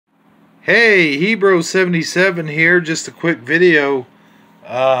Hey, Hebro77 here, just a quick video.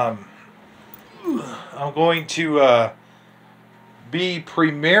 I'm going to be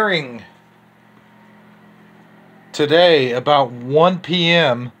premiering today about 1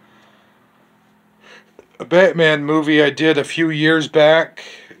 p.m. a Batman movie I did a few years back.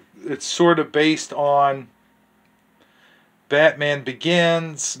 It's sort of based on Batman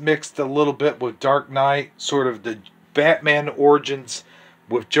Begins, mixed a little bit with Dark Knight, sort of the Batman origins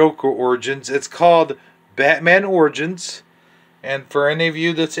with Joker origins. It's called Batman Origins, and for any of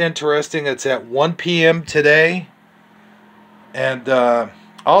you that's interesting, it's at 1 p.m. today. And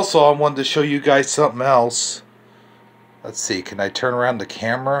also I wanted to show you guys something else. Let's see, can I turn around the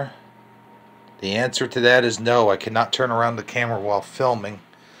camera? The answer to that is no, I cannot turn around the camera while filming.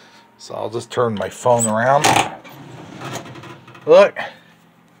 So I'll just turn my phone around. Look,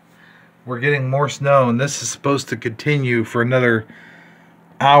 we're getting more snow, and this is supposed to continue for another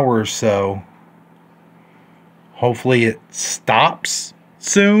hour or so. Hopefully it stops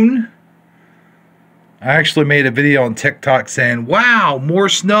soon. I actually made a video on TikTok saying, wow, more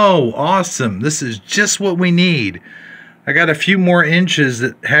snow, awesome, this is just what we need. I got a few more inches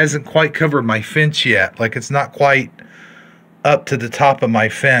that hasn't quite covered my fence yet. Like, it's not quite up to the top of my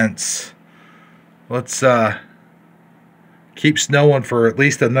fence. Let's keep snowing for at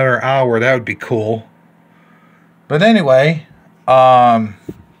least another hour. That would be cool. But anyway,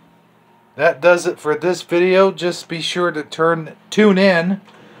 that does it for this video. Just be sure to tune in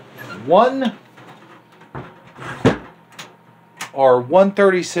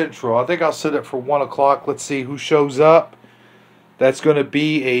 1:30 Central. I think I'll set it for 1 o'clock. Let's see who shows up. That's going to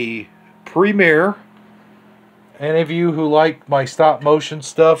be a premiere. Any of you who like my stop motion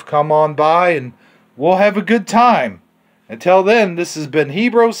stuff, come on by and we'll have a good time. Until then, this has been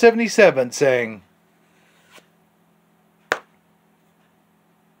Hebro77 saying,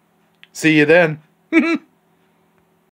 see you then.